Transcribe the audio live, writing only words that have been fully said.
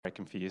very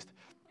confused.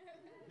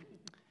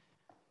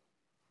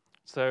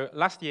 So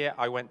last year,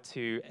 I went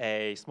to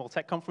a small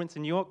tech conference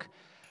in New York.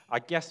 I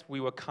guess we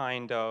were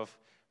kind of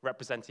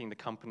representing the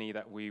company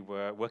that we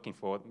were working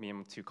for, me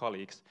and 2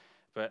 colleagues,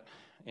 but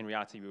in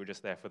reality, we were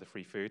just there for the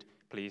free food.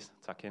 Please,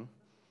 tuck in.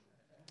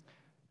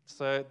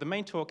 So the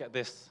main talk at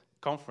this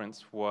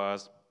conference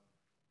was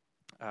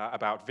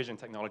about vision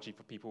technology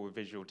for people with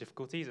visual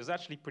difficulties. It was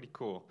actually pretty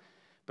cool,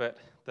 but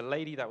the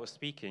lady that was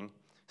speaking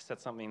said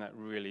something that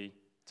really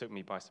took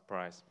me by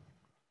surprise.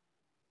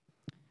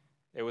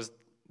 It was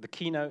the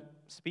keynote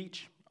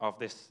speech of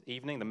this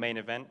evening, the main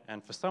event,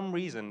 and for some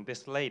reason,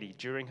 this lady,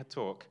 during her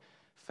talk,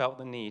 felt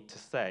the need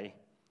to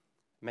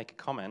make a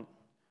comment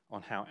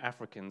on how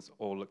Africans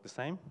all look the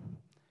same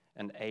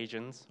and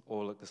Asians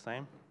all look the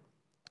same.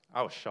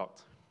 I was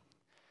shocked.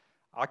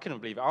 I couldn't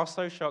believe it. I was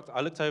so shocked.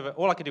 I looked over.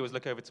 All I could do was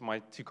look over to my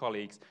 2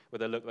 colleagues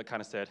with a look that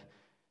kind of said,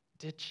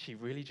 did she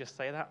really just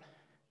say that?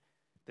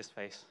 This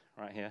face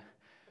right here.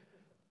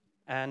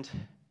 And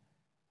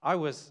I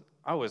was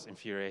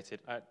infuriated.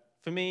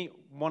 For me,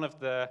 one of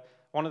the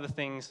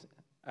things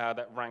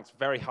that ranks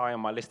very high on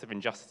my list of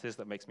injustices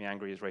that makes me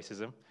angry is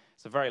racism.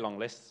 It's a very long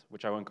list,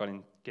 which I won't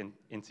go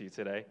into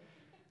today.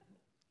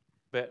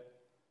 But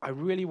I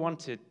really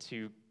wanted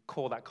to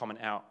call that comment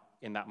out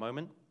in that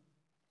moment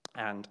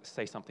and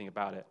say something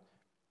about it.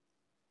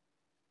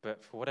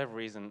 But for whatever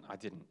reason, I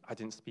didn't. I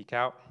didn't speak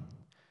out.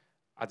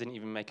 I didn't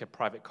even make a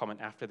private comment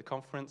after the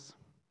conference.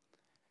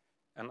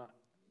 And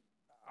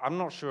I'm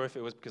not sure if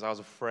it was because I was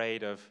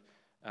afraid of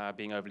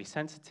being overly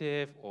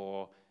sensitive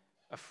or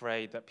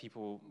afraid that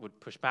people would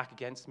push back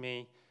against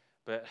me.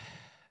 But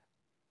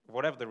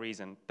whatever the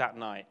reason, that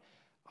night,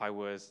 I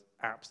was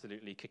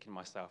absolutely kicking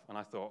myself. And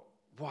I thought,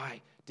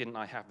 why didn't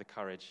I have the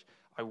courage?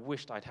 I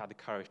wished I'd had the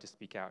courage to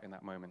speak out in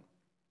that moment.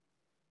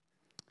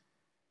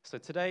 So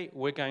today,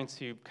 we're going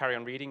to carry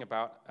on reading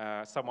about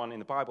someone in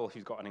the Bible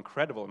who's got an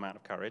incredible amount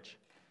of courage,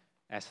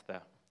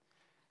 Esther.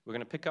 We're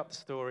going to pick up the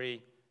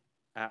story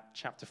at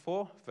chapter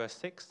 4, verse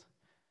 6.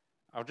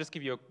 I'll just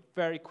give you a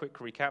very quick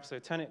recap. So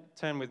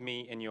turn with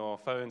me in your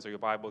phones or your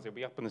Bibles. It'll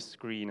be up on the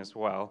screen as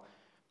well.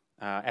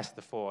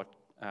 Esther 4,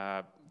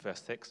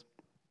 verse 6.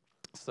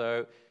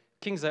 So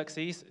King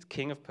Xerxes,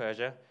 king of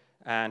Persia,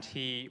 and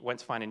he went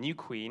to find a new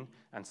queen,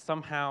 and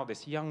somehow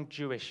this young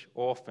Jewish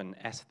orphan,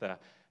 Esther,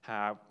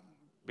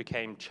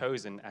 became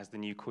chosen as the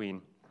new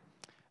queen.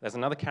 There's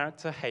another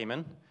character,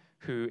 Haman,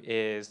 who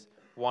is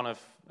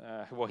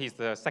he's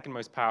the second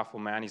most powerful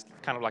man. He's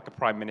kind of like a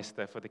prime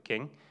minister for the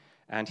king.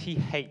 And he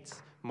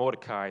hates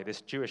Mordecai,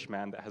 this Jewish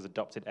man that has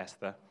adopted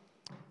Esther.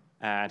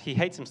 And he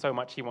hates him so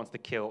much, he wants to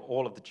kill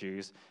all of the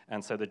Jews.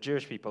 And so the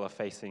Jewish people are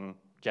facing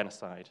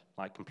genocide,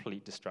 like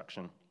complete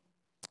destruction.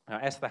 Now,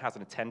 Esther has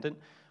an attendant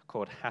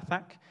called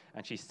Hathach,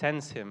 and she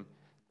sends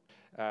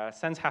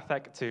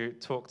Hathach to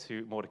talk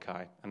to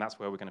Mordecai. And that's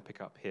where we're going to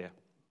pick up here.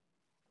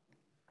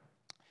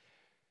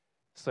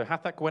 So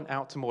Hathach went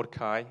out to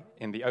Mordecai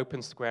in the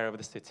open square of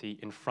the city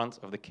in front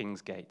of the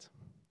king's gate.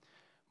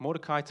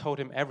 Mordecai told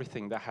him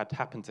everything that had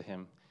happened to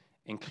him,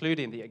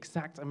 including the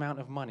exact amount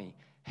of money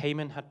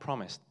Haman had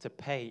promised to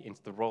pay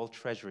into the royal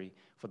treasury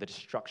for the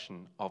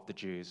destruction of the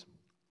Jews.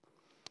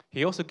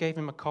 He also gave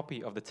him a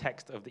copy of the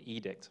text of the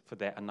edict for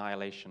their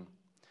annihilation,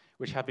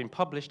 which had been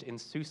published in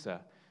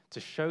Susa,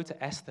 to show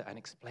to Esther and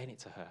explain it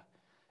to her.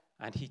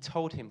 And he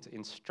told him to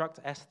instruct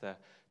Esther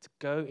to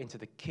go into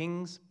the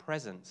king's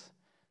presence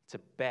to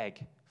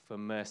beg for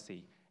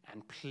mercy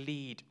and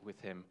plead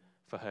with him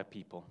for her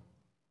people.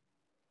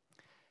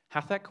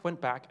 Hathach went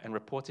back and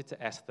reported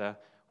to Esther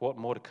what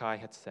Mordecai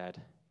had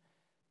said.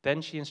 Then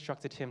she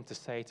instructed him to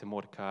say to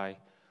Mordecai,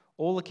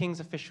 all the king's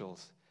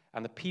officials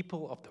and the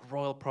people of the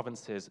royal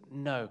provinces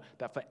know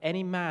that for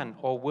any man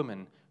or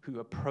woman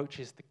who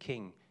approaches the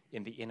king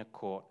in the inner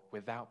court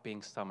without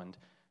being summoned,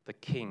 the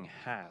king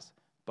has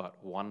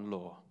but one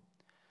law,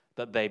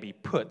 that they be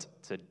put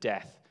to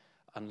death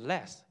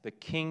unless the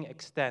king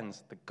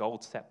extends the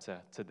gold scepter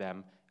to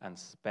them and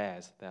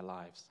spares their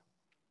lives.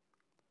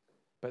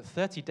 But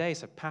 30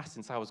 days have passed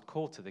since I was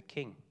called to the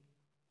king.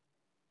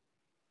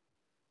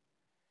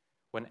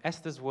 When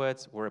Esther's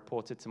words were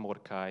reported to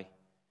Mordecai,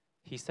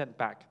 he sent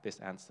back this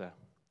answer.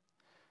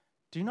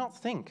 Do not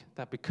think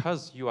that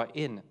because you are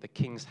in the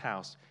king's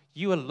house,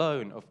 you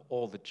alone of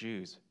all the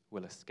Jews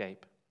will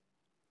escape.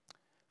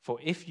 For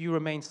if you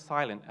remain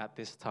silent at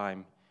this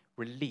time,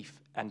 relief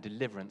and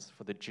deliverance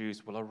for the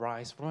Jews will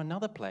arise from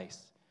another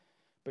place,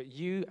 but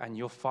you and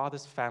your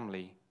father's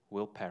family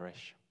will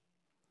perish.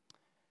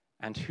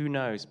 And who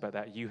knows but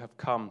that you have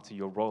come to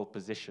your royal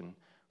position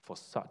for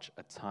such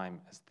a time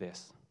as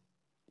this.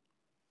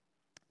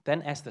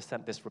 Then Esther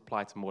sent this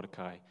reply to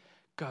Mordecai,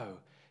 go,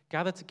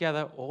 gather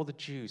together all the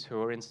Jews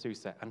who are in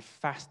Susa and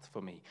fast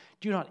for me.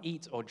 Do not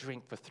eat or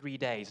drink for 3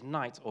 days,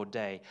 night or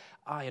day.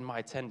 I and my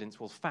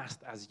attendants will fast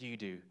as you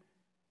do.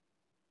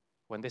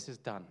 When this is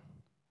done,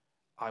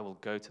 I will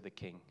go to the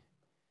king,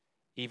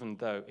 even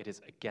though it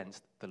is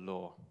against the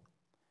law.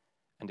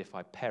 And if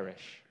I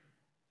perish,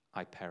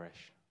 I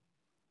perish.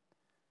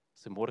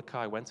 So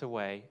Mordecai went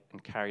away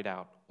and carried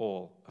out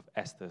all of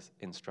Esther's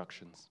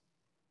instructions.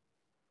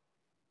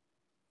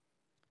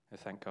 I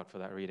thank God for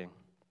that reading.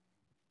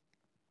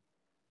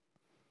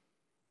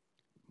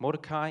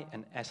 Mordecai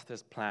and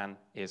Esther's plan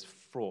is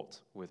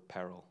fraught with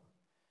peril.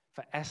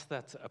 For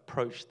Esther to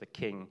approach the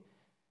king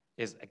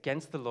is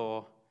against the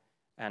law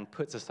and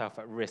puts herself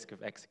at risk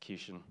of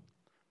execution.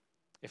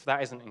 If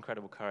that isn't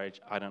incredible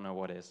courage, I don't know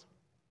what is.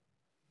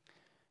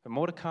 But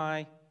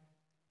Mordecai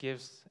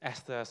gives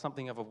Esther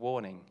something of a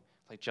warning.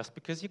 Like, just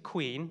because you're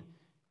queen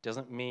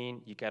doesn't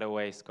mean you get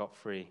away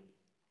scot-free.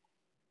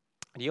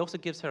 And he also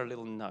gives her a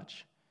little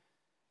nudge.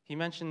 He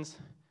mentions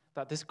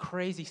that this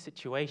crazy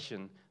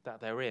situation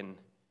that they're in,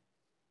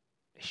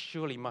 it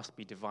surely must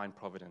be divine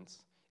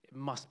providence. It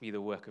must be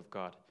the work of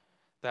God.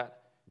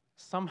 That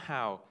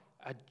somehow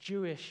a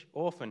Jewish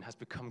orphan has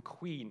become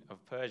queen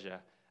of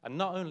Persia. And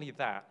not only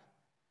that,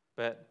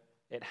 but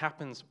it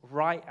happens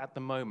right at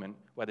the moment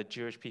where the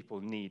Jewish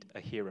people need a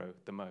hero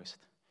the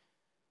most.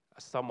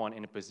 Someone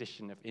in a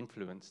position of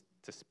influence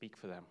to speak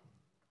for them.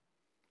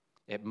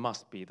 It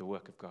must be the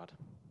work of God.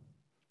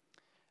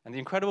 And the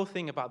incredible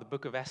thing about the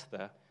book of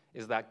Esther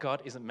is that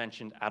God isn't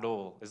mentioned at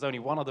all. There's only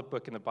one other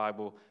book in the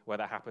Bible where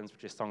that happens,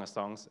 which is Song of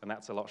Songs, and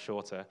that's a lot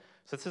shorter.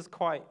 So this is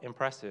quite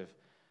impressive.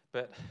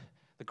 But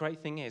the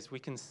great thing is we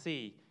can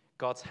see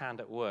God's hand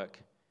at work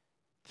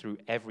through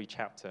every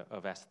chapter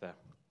of Esther.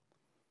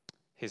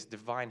 His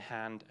divine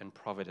hand and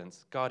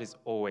providence. God is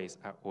always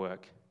at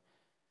work.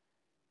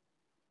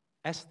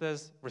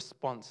 Esther's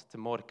response to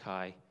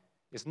Mordecai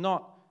is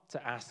not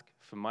to ask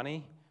for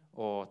money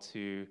or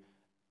to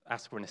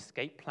ask for an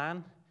escape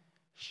plan.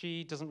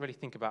 She doesn't really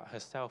think about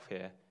herself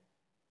here.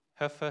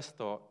 Her first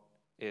thought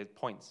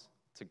points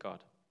to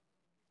God.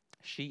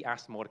 She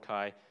asked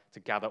Mordecai to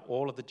gather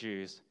all of the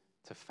Jews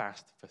to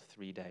fast for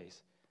 3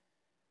 days.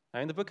 Now,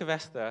 in the book of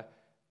Esther,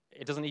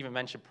 it doesn't even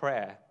mention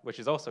prayer, which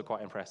is also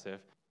quite impressive.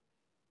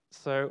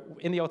 So,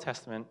 in the Old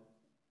Testament,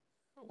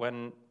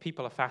 when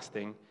people are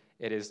fasting,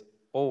 it is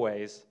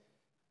always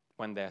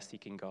when they're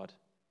seeking God,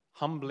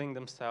 humbling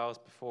themselves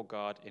before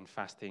God in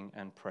fasting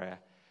and prayer.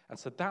 And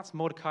so that's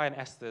Mordecai and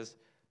Esther's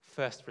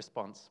first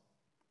response,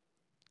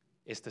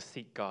 is to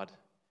seek God,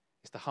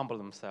 is to humble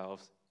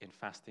themselves in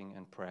fasting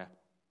and prayer.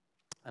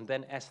 And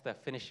then Esther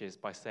finishes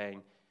by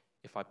saying,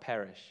 if I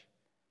perish,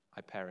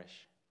 I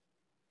perish.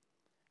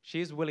 She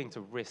is willing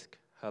to risk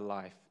her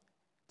life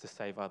to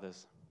save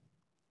others.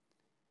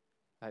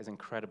 That is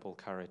incredible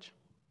courage.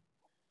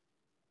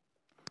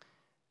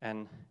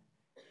 And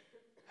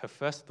her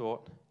first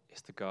thought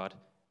is to God,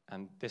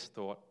 and this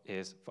thought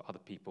is for other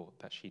people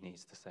that she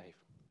needs to save,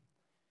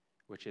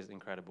 which is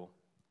incredible.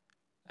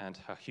 And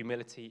her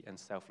humility and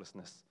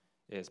selflessness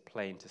is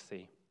plain to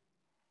see.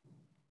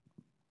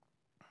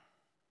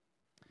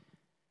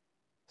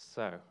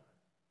 So,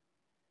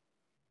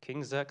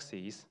 King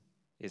Xerxes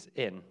is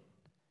in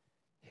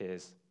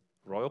his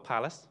royal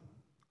palace,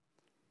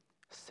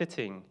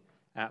 sitting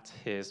at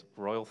his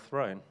royal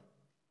throne,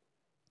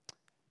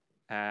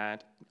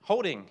 and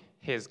holding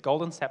his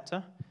golden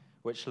scepter,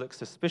 which looks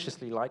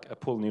suspiciously like a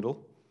pool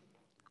noodle,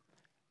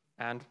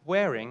 and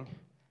wearing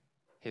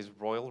his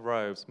royal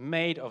robes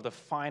made of the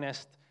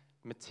finest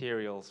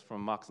materials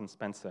from Marks and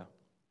Spencer.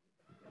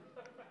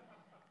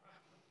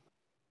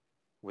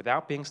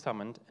 Without being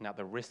summoned and at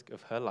the risk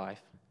of her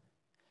life,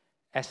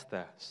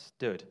 Esther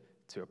stood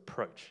to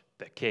approach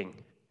the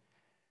king.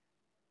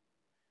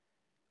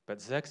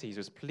 But Xerxes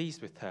was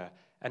pleased with her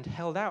and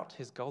held out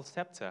his gold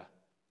scepter.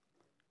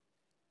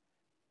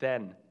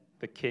 Then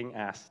the king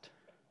asked,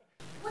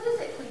 "What is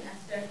it, Queen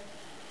Esther?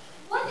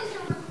 What is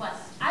your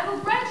request? I will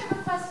grant your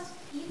request,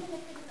 even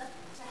if it is up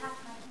to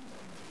half my kingdom."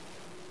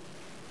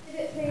 Did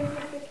it please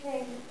with the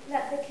king,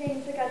 let the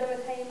king together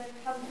with Haman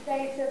come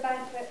today to a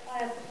banquet I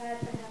have prepared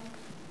for him.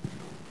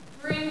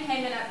 Bring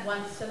Haman at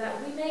once, so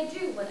that we may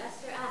do what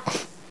Esther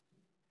asks.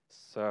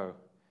 So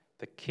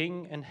the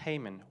king and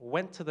Haman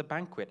went to the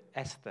banquet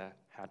Esther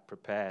had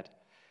prepared.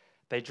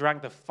 They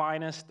drank the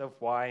finest of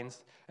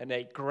wines and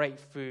ate great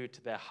food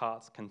to their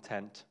heart's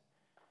content.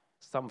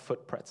 Some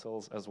foot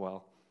pretzels as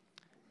well.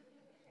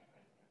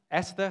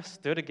 Esther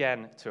stood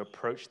again to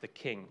approach the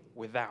king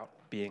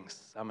without being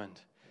summoned.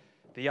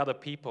 The other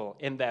people,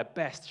 in their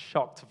best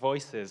shocked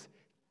voices,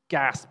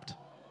 gasped.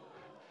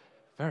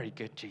 Very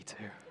good, G2.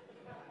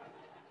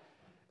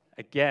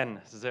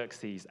 Again,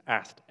 Xerxes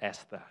asked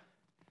Esther,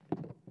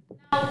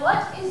 Now,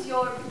 what is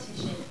your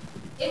petition?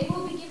 It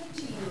will be given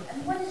to you.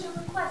 And what is your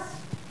request?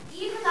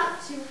 Even up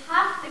to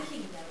half the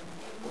kingdom,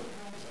 it will be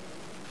granted.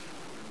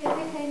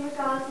 If the king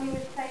regards me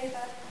with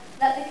favour,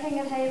 let the king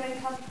and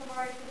Haman come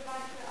tomorrow to the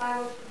banquet I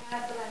will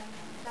prepare for them.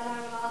 Then I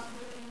will ask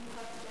the king's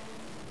question.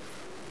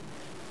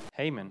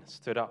 Haman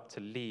stood up to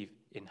leave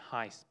in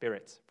high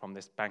spirits from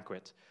this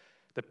banquet.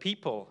 The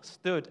people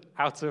stood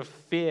out of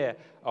fear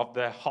of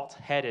the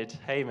hot-headed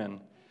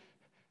Haman.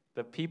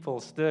 The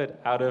people stood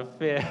out of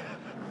fear.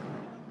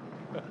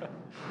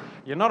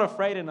 You're not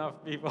afraid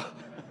enough, people.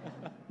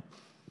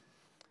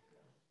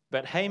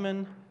 But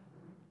Haman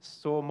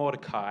saw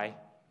Mordecai.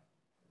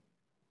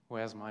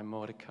 Where's my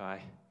Mordecai?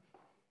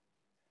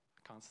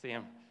 I can't see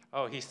him.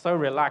 Oh, he's so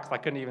relaxed, I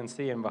couldn't even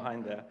see him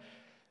behind there.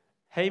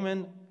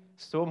 Haman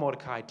saw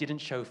Mordecai didn't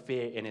show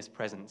fear in his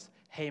presence,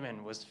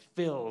 Haman was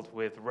filled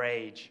with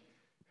rage.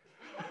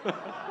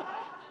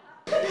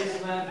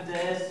 This man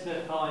dares to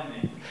defy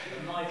me,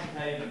 the mighty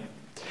Haman.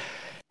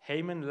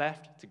 Haman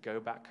left to go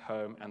back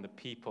home, and the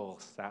people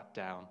sat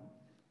down.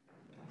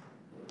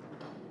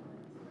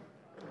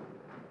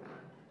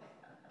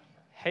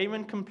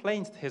 Haman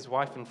complains to his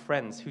wife and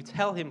friends, who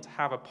tell him to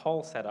have a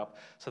pole set up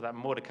so that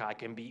Mordecai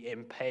can be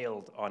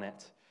impaled on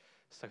it.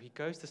 So he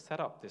goes to set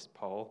up this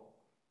pole.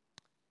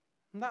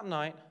 And that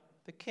night,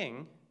 the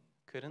king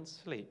couldn't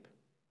sleep.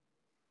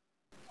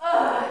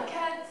 I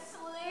can't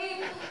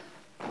sleep.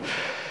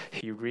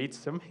 He reads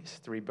some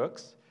history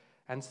books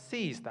and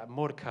sees that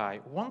Mordecai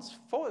once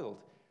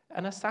foiled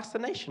an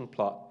assassination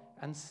plot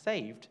and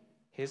saved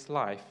his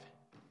life.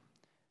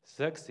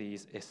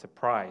 Xerxes is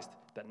surprised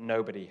that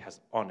nobody has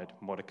honored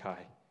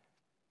Mordecai.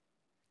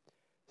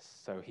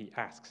 So he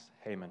asks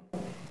Haman,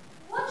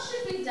 What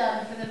should be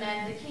done for the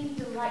man the king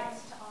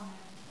delights to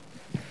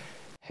honor?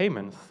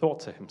 Haman thought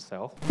to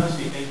himself, You must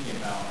be thinking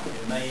about the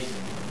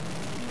amazing,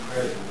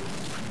 incredible.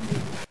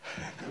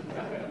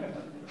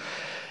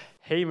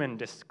 Haman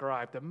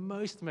described the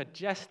most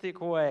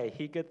majestic way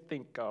he could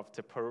think of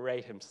to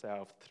parade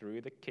himself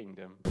through the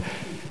kingdom.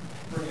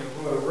 Bring a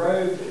royal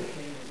robe that the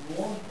king has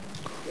worn,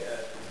 get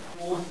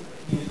a horse that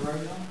the king has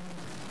rode on,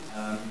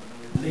 and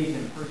lead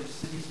him through the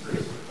city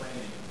streets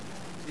proclaiming,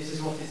 this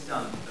is what is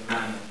done to the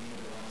man the king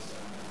delights to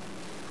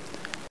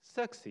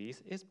honor.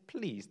 Xerxes is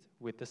pleased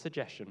with the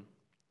suggestion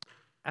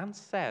and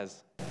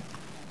says,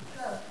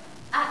 Go,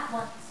 at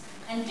once,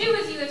 and do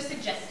as you have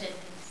suggested.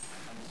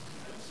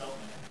 Insult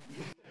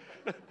me.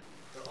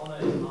 The honor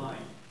is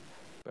mine.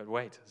 but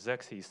wait,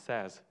 Xerxes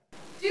says,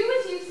 Do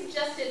as you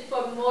suggested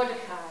for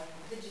Mordecai,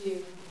 the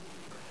Jew.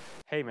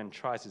 Haman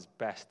tries his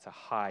best to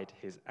hide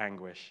his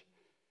anguish.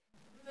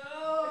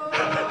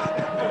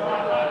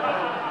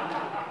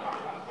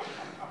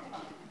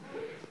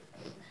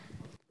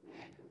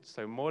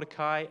 So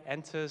Mordecai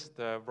enters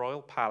the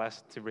royal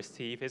palace to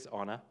receive his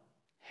honor.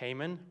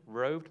 Haman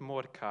robed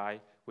Mordecai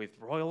with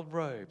royal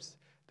robes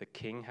the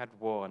king had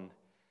worn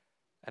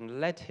and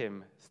led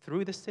him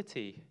through the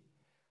city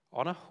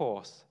on a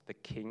horse the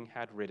king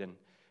had ridden,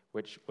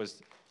 which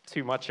was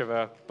too much of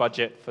a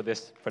budget for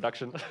this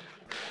production.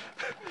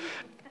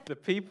 The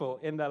people,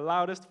 in their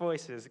loudest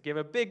voices, give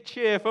a big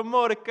cheer for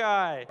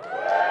Mordecai.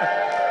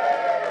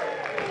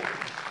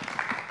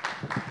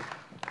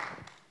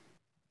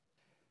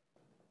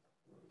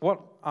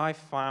 What I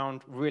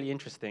found really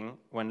interesting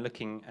when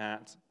looking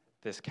at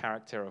this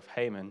character of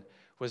Haman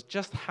was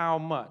just how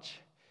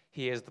much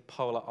he is the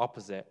polar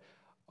opposite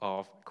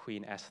of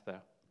Queen Esther.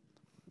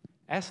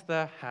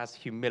 Esther has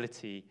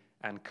humility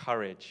and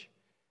courage,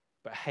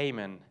 but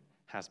Haman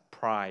has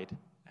pride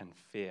and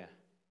fear.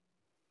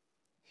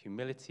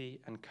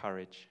 Humility and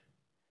courage,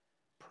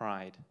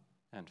 pride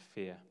and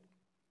fear.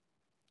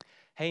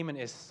 Haman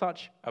is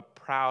such a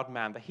proud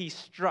man that he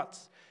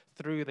struts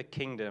through the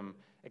kingdom,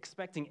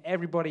 expecting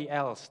everybody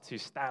else to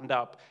stand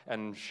up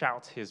and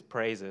shout his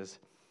praises.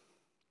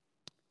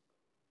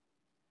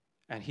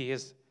 And he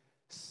is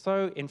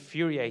so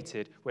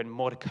infuriated when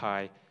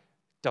Mordecai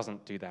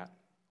doesn't do that.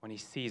 When he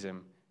sees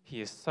him,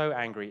 he is so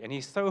angry, and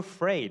he's so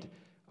afraid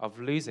of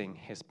losing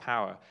his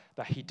power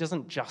that he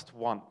doesn't just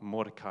want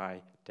Mordecai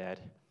dead.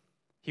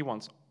 He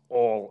wants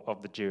all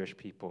of the Jewish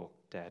people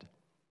dead.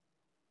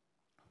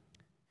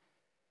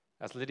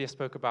 As Lydia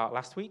spoke about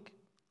last week,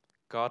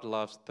 God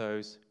loves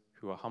those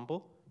who are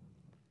humble.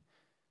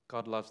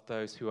 God loves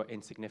those who are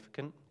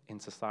insignificant in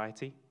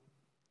society.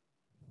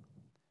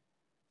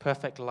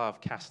 Perfect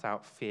love casts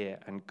out fear,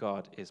 and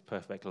God is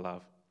perfect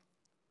love.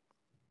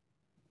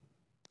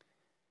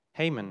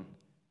 Haman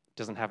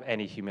doesn't have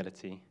any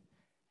humility.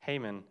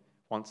 Haman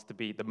wants to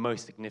be the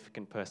most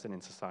significant person in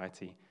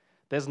society.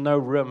 There's no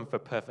room for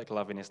perfect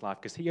love in his life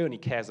because he only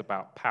cares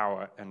about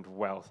power and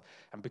wealth.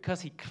 And because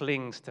he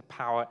clings to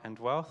power and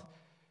wealth,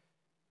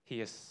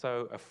 he is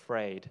so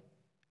afraid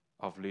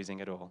of losing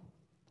it all.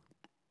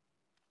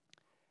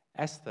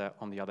 Esther,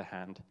 on the other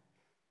hand,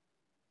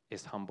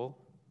 is humble,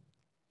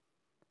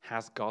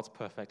 has God's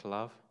perfect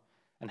love,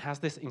 and has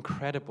this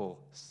incredible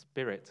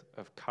spirit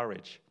of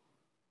courage.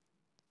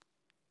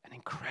 An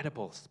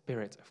incredible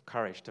spirit of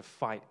courage to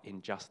fight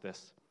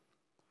injustice.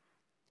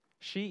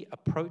 She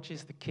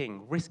approaches the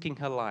king, risking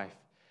her life,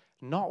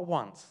 not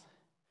once,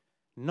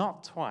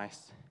 not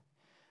twice,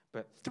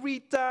 but 3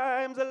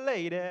 times a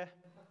lady.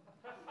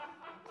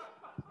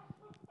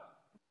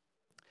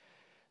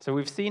 So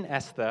we've seen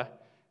Esther.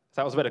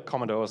 That was a bit of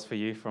Commodores for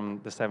you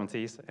from the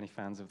 70s. Any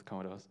fans of the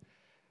Commodores?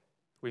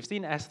 We've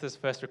seen Esther's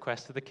first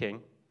request to the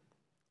king,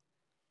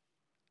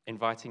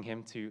 inviting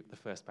him to the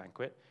first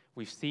banquet.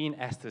 We've seen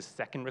Esther's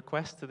second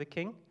request to the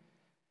king,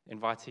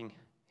 inviting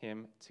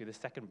him to the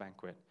second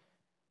banquet.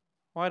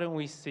 Why don't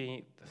we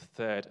see the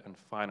third and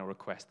final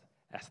request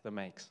Esther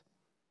makes?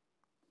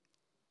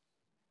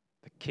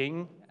 The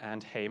king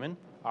and Haman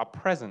are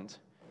present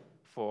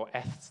for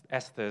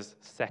Esther's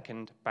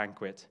second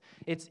banquet.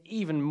 It's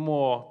even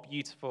more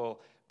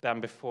beautiful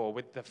than before,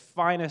 with the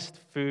finest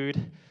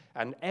food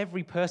and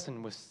every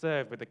person was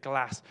served with a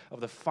glass of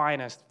the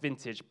finest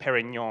vintage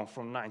Perignon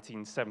from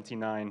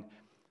 1979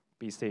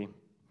 BC.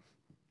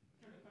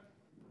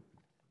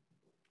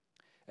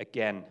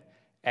 Again,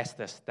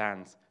 Esther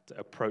stands to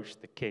approach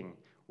the king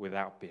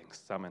without being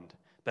summoned.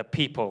 The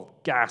people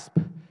gasp.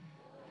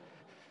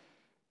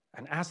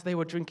 And as they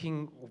were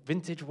drinking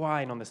vintage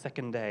wine on the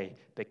second day,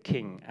 the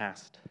king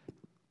asked,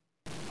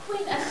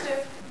 Queen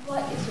Esther,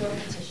 what is your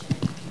petition?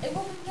 It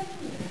will be given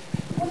you.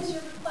 What is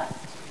your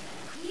request?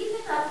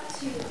 Even up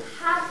to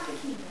half the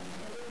kingdom,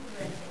 it will be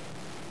granted.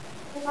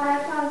 If I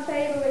have found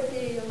favor with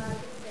you, your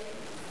majesty,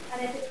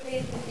 and if it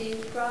pleases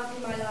you, grant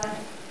me my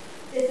life.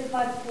 This is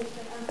my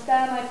petition, and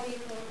spare my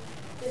people.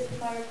 This is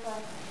my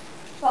request.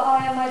 For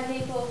I and my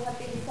people have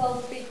been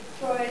sold to be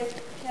destroyed,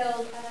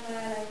 killed, and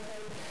annihilated.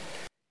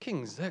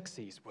 King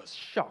Xerxes was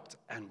shocked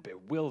and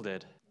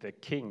bewildered. The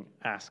king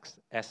asks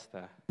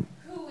Esther,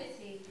 Who is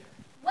he?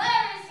 Where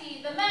is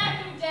he, the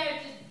man who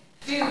dared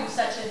to do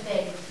such a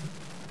thing?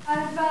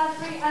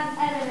 Adversary and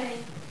enemy,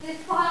 this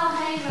vile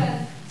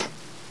Haman.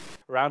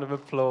 Round of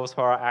applause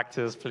for our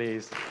actors,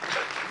 please.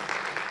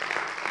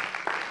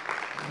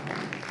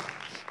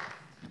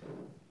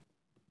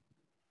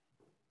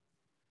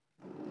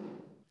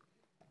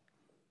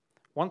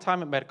 One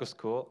time at medical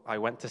school, I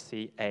went to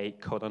see a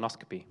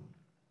colonoscopy.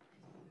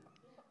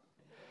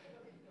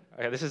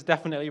 Okay, this is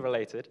definitely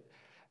related.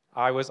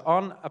 I was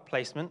on a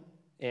placement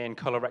in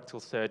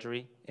colorectal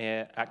surgery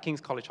at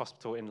King's College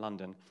Hospital in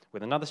London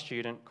with another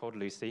student called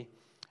Lucy.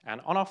 And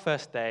on our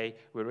first day,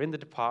 we were in the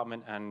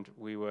department and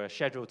we were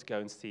scheduled to go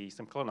and see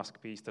some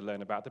colonoscopies to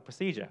learn about the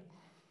procedure.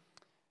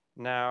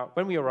 Now,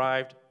 when we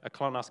arrived, a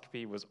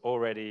colonoscopy was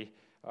already,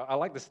 I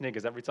like the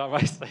sniggers every time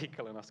I say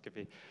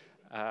colonoscopy.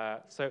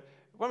 So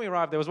when we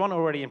arrived, there was one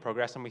already in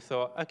progress, and we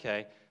thought,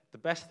 okay, the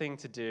best thing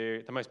to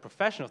do, the most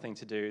professional thing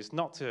to do is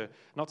not to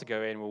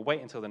go in, we'll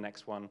wait until the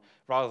next one,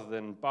 rather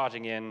than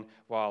barging in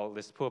while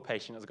this poor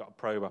patient has got a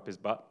probe up his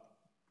butt.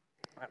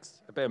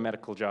 That's a bit of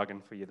medical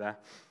jargon for you there.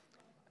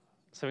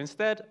 So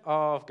instead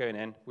of going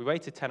in, we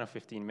waited 10 or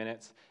 15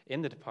 minutes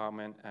in the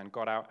department and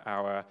got out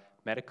our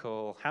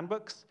medical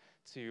handbooks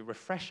to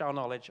refresh our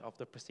knowledge of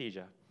the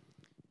procedure.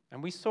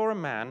 And we saw a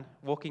man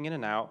walking in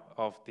and out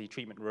of the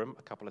treatment room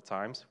a couple of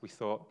times. We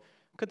thought,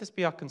 could this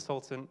be our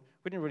consultant?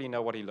 We didn't really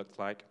know what he looked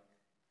like.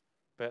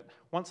 But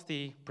once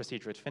the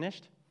procedure had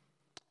finished,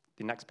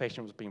 the next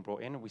patient was being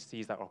brought in, and we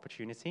seized that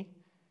opportunity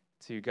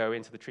to go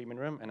into the treatment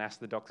room and ask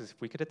the doctors if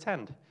we could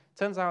attend.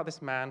 Turns out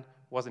this man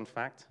was, in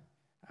fact,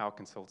 our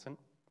consultant.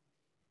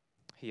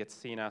 He had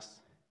seen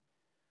us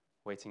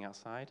waiting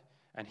outside,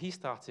 and he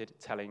started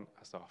telling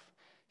us off.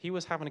 He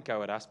was having a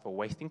go at us for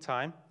wasting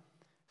time,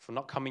 for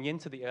not coming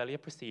into the earlier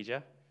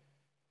procedure,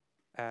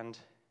 and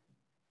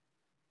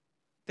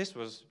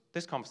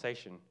this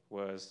conversation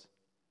was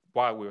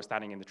while we were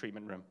standing in the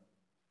treatment room.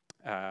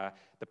 The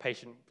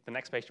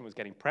next patient was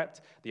getting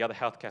prepped. The other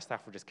healthcare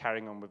staff were just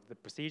carrying on with the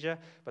procedure,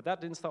 but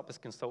that didn't stop this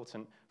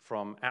consultant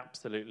from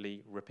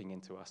absolutely ripping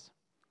into us.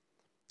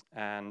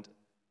 And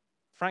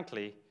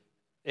frankly,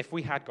 if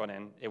we had gone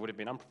in, it would have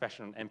been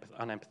unprofessional and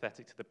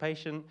unempathetic to the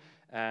patient,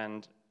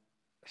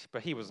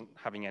 but he wasn't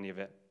having any of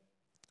it.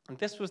 And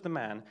this was the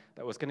man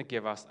that was going to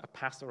give us a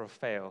pass or a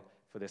fail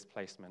for this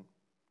placement.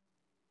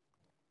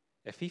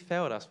 If he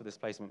failed us for this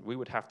placement, we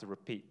would have to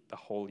repeat the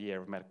whole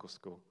year of medical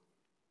school.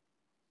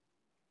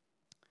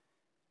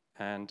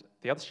 And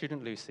the other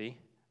student, Lucy,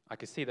 I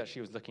could see that she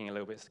was looking a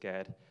little bit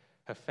scared.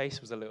 Her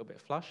face was a little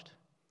bit flushed.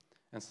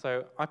 And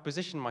so I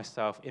positioned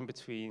myself in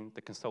between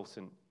the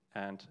consultant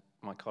and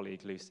my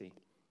colleague, Lucy.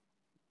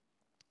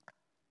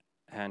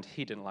 And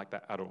he didn't like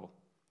that at all.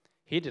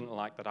 He didn't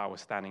like that I was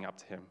standing up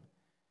to him.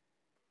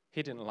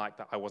 He didn't like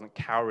that I wasn't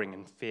cowering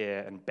in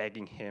fear and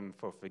begging him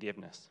for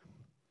forgiveness.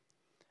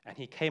 And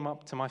he came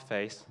up to my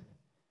face,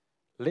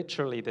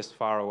 literally this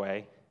far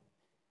away,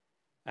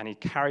 and he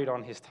carried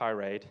on his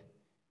tirade,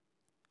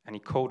 and he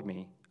called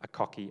me a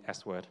cocky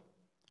S-word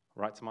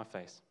right to my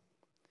face,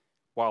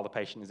 while the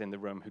patient is in the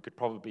room who could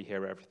probably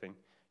hear everything.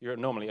 You're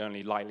normally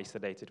only lightly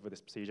sedated with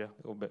this procedure, a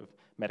little bit of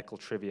medical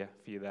trivia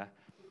for you there.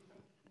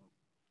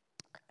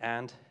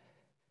 And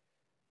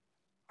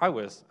I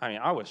was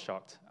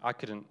shocked. I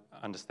couldn't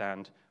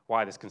understand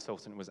why this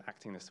consultant was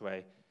acting this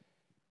way.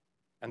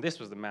 And this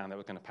was the man that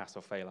was going to pass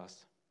or fail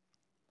us.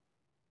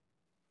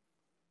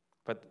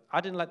 But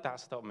I didn't let that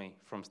stop me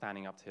from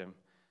standing up to him.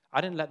 I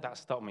didn't let that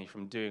stop me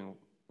from doing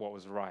what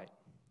was right.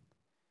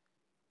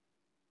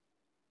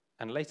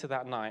 And later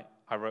that night,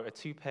 I wrote a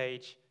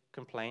 2-page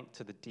complaint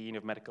to the Dean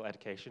of Medical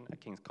Education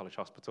at King's College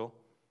Hospital.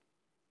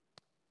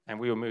 And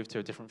we were moved to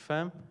a different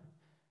firm,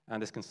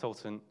 and this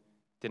consultant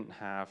didn't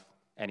have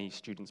any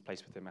students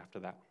placed with him after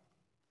that.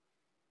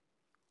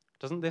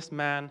 Doesn't this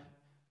man,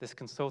 this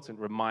consultant,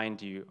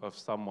 remind you of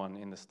someone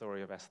in the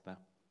story of Esther?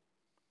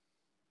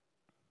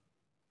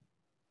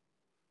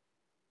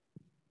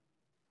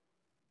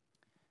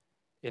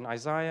 In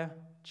Isaiah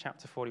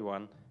chapter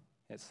 41,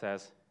 it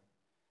says,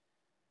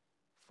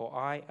 "For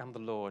I am the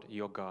Lord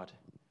your God,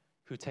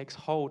 who takes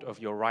hold of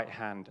your right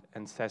hand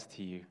and says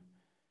to you,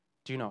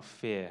 'Do not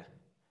fear,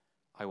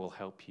 I will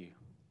help you.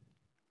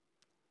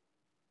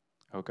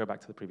 I'll go back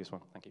to the previous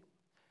one. Thank you.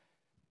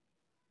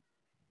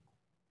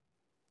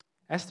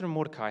 Esther and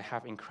Mordecai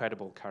have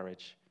incredible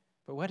courage,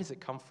 but where does it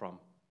come from?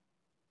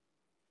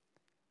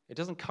 It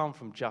doesn't come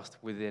from just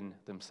within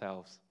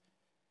themselves.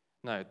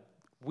 No,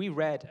 we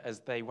read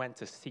as they went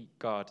to seek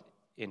God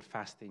in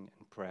fasting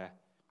and prayer.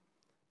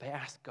 They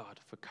asked God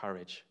for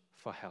courage,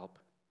 for help.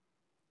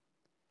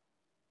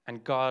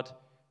 And God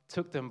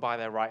took them by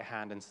their right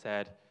hand and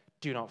said,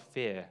 "Do not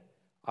fear,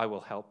 I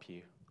will help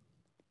you."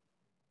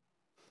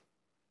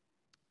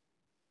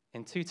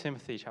 In 2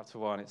 Timothy chapter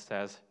 1, it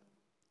says,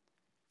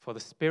 "For the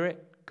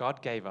Spirit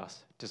God gave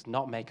us does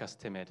not make us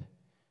timid,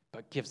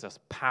 but gives us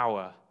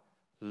power,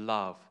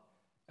 love,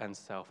 and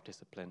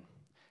self-discipline."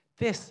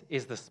 This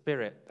is the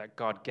Spirit that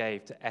God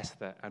gave to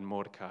Esther and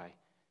Mordecai.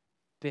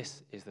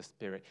 This is the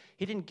Spirit.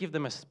 He didn't give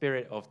them a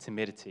spirit of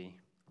timidity.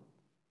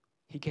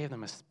 He gave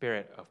them a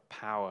spirit of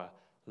power,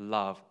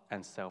 love,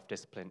 and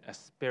self-discipline, a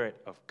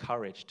spirit of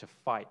courage to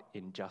fight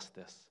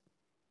injustice.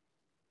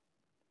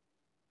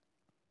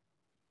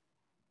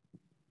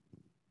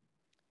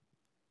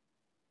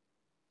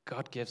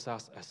 God gives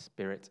us a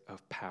spirit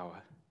of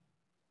power.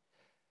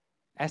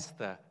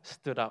 Esther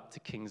stood up to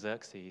King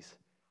Xerxes.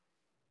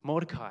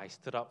 Mordecai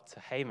stood up to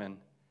Haman.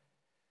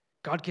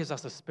 God gives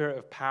us a spirit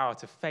of power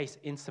to face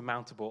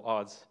insurmountable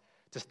odds,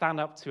 to stand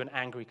up to an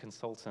angry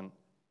consultant,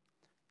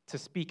 to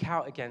speak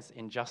out against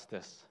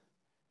injustice,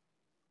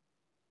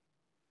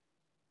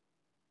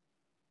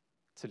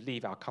 to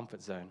leave our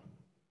comfort zone.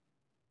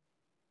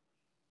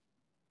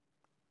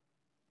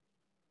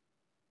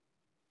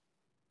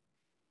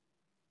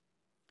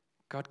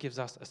 God gives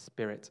us a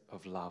spirit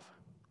of love.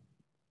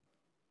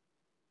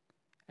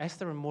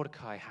 Esther and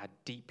Mordecai had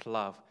deep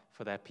love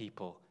for their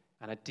people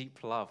and a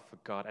deep love for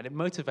God, and it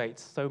motivates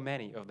so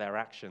many of their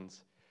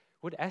actions.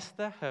 Would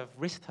Esther have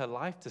risked her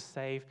life to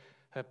save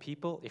her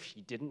people if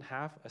she didn't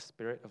have a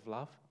spirit of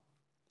love?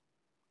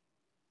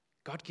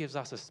 God gives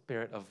us a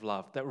spirit of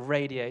love that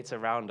radiates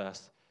around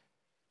us,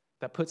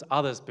 that puts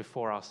others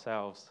before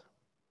ourselves,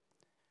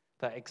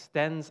 that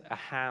extends a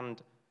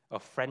hand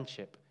of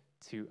friendship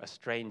to a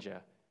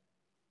stranger.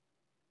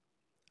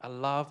 A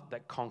love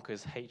that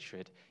conquers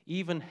hatred,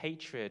 even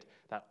hatred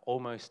that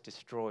almost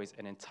destroys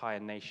an entire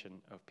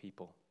nation of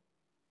people.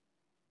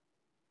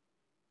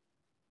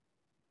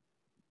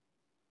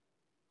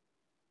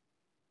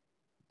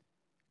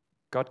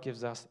 God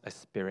gives us a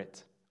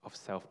spirit of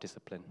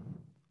self-discipline.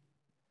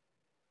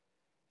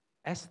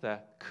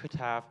 Esther could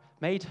have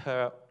made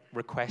her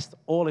request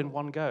all in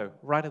one go,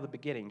 right at the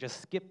beginning,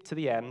 just skip to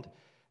the end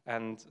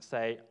and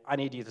say, "I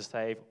need you to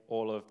save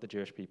all of the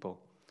Jewish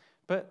people."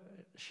 But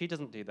she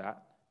doesn't do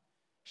that.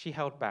 She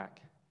held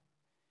back.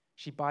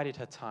 She bided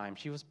her time.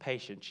 She was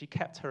patient. She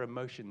kept her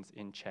emotions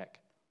in check.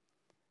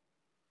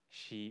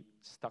 She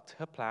stuck to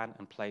her plan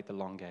and played the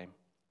long game.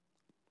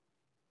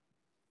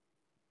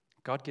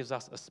 God gives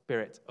us a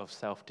spirit of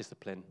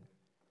self-discipline.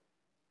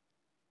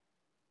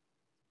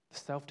 The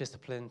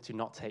self-discipline to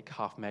not take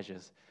half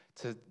measures,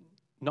 to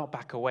not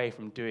back away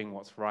from doing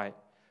what's right.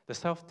 The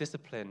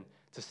self-discipline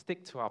to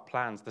stick to our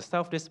plans. The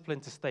self-discipline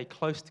to stay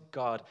close to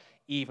God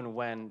even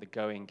when the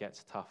going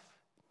gets tough.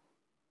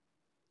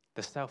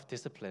 The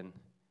self-discipline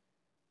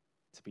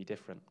to be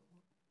different.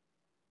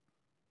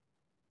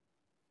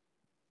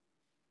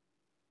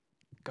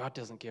 God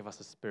doesn't give us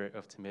a spirit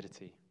of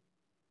timidity.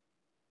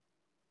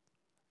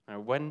 Now,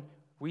 when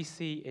we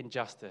see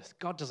injustice,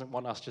 God doesn't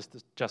want us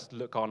just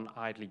look on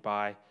idly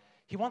by.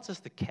 He wants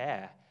us to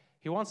care.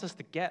 He wants us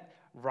to get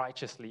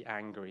righteously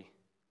angry.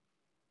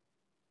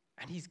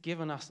 And he's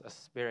given us a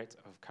spirit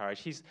of courage.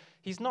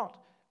 He's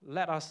not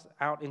let us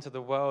out into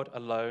the world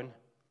alone.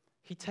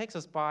 He takes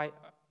us by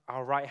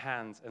our right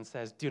hands and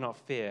says, "Do not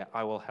fear,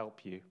 I will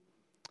help you."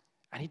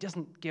 And he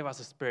doesn't give us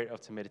a spirit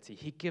of timidity.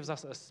 He gives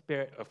us a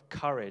spirit of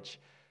courage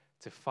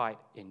to fight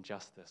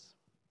injustice.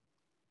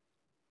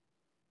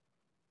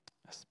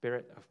 A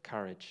spirit of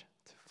courage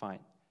to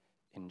fight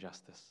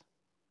injustice.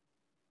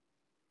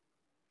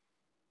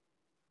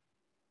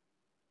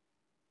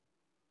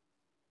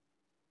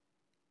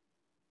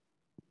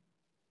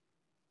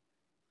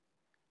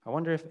 I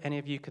wonder if any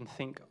of you can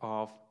think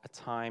of a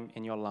time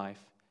in your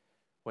life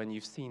when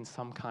you've seen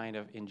some kind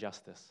of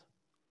injustice,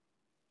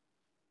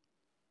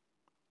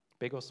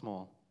 big or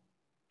small,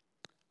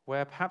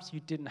 where perhaps you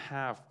didn't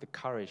have the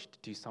courage to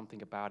do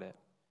something about it,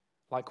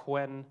 like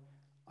when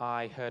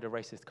I heard a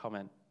racist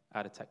comment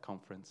at a tech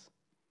conference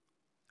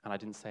and I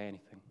didn't say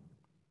anything.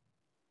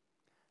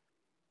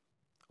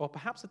 Or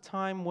perhaps a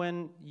time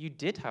when you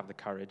did have the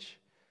courage,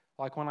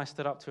 like when I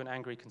stood up to an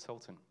angry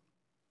consultant.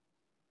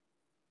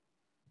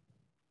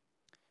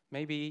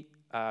 Maybe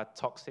a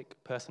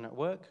toxic person at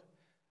work,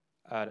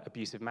 an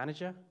abusive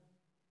manager.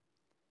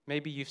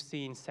 Maybe you've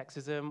seen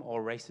sexism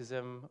or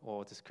racism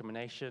or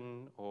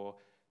discrimination or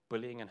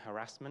bullying and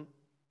harassment.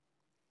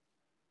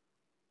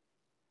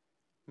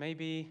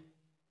 Maybe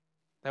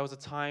there was a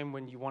time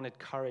when you wanted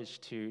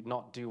courage to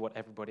not do what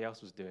everybody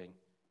else was doing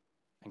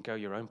and go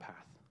your own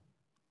path.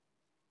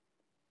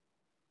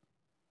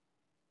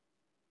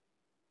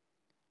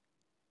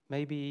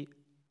 Maybe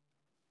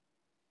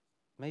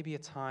a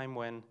time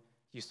when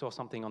you saw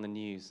something on the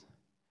news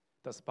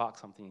that sparked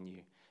something in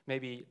you.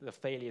 Maybe the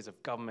failures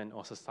of government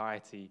or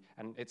society,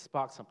 and it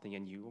sparked something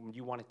in you, and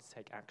you wanted to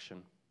take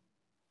action.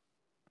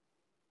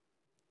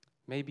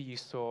 Maybe you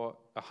saw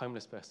a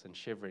homeless person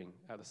shivering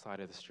at the side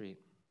of the street.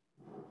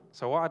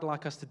 So what I'd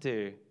like us to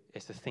do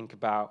is to think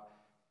about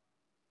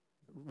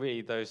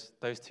really those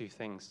two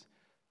things.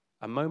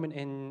 A moment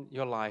in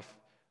your life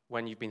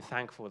when you've been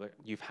thankful that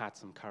you've had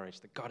some courage,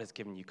 that God has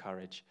given you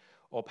courage.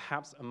 Or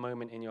perhaps a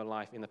moment in your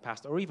life in the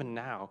past, or even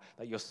now,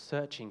 that you're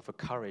searching for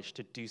courage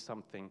to do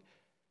something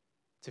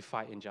to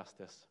fight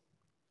injustice.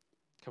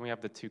 Can we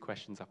have the two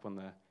questions up on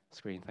the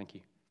screen? Thank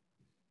you.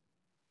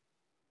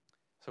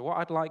 So what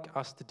I'd like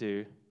us to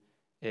do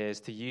is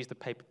to use the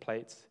paper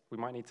plates. We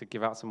might need to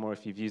give out some more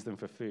if you've used them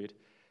for food.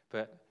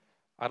 But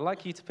I'd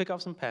like you to pick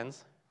up some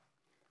pens.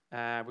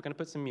 We're going to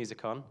put some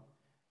music on.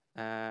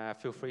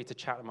 Feel free to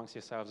chat amongst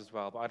yourselves as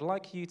well. But I'd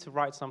like you to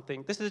write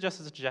something. This is just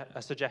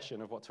a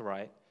suggestion of what to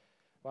write.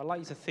 But I'd like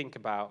you to think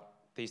about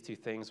these two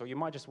things. Or you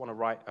might just want to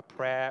write a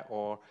prayer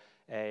or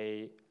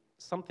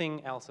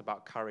something else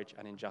about courage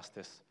and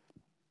injustice.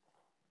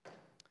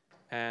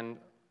 And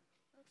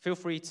feel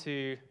free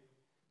to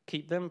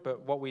keep them,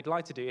 but what we'd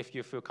like to do, if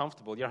you feel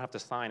comfortable, you don't have to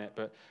sign it,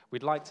 but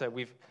we'd like to,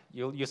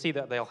 you'll see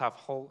that they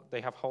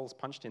have holes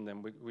punched in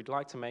them. We'd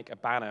like to make a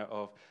banner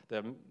of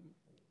the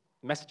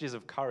messages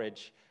of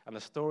courage and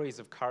the stories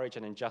of courage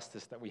and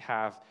injustice that we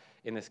have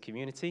in this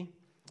community,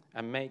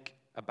 and make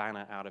a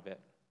banner out of it.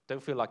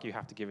 Don't feel like you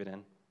have to give it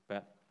in,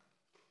 but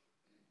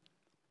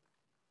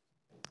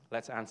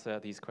let's answer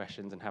these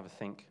questions and have a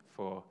think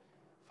for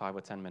 5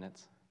 or 10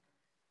 minutes.